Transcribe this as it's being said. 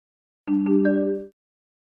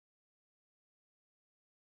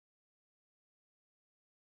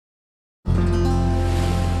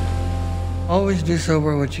Always do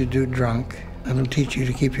sober what you do drunk. That'll teach you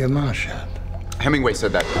to keep your mouth shut. Hemingway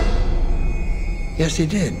said that. Yes, he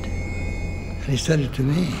did. And he said it to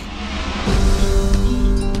me.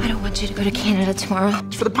 I don't want you to go to Canada tomorrow.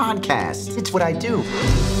 It's for the podcast. It's what I do.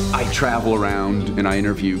 I travel around and I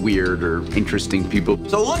interview weird or interesting people.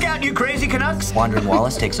 So look out, you crazy Canucks! Wandering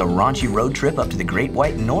Wallace takes a raunchy road trip up to the Great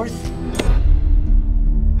White North.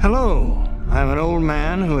 Hello. I'm an old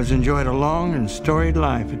man who has enjoyed a long and storied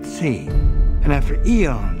life at sea. And after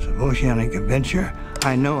eons of oceanic adventure,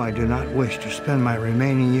 I know I do not wish to spend my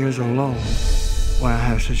remaining years alone while I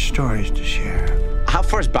have such stories to share. How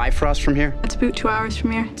far is Bifrost from here? It's about 2 hours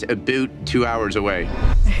from here. It's about 2 hours away.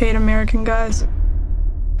 I hate American guys.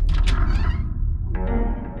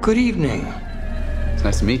 Good evening. It's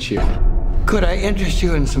nice to meet you. Could I interest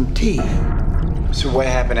you in some tea? So what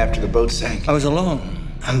happened after the boat sank? I was alone,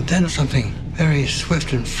 and then something very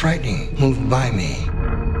swift and frightening moved by me.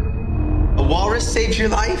 A walrus saved your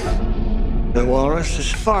life? The walrus is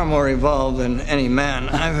far more evolved than any man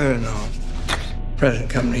I've heard of. Present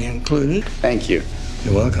company included. Thank you.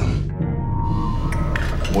 You're welcome.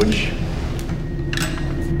 Would you?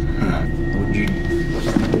 Would you?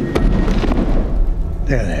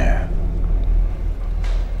 There.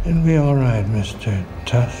 It'll be all right, Mr.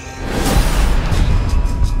 Tusk.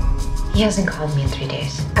 He hasn't called me in 3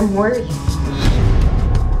 days. I'm worried.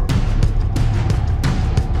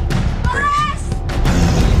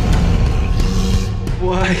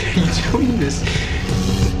 Why are you doing this?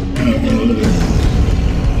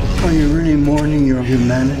 Are you really mourning your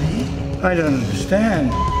humanity? I don't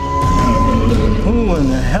understand. Who in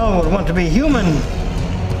the hell would want to be human?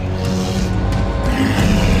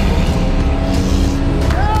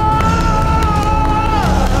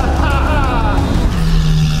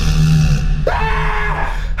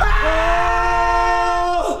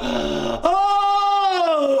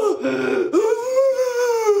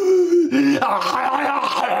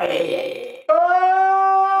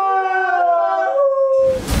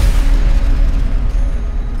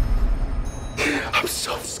 I'm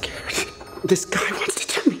so scared. This guy wants to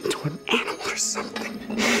turn me into an animal or something.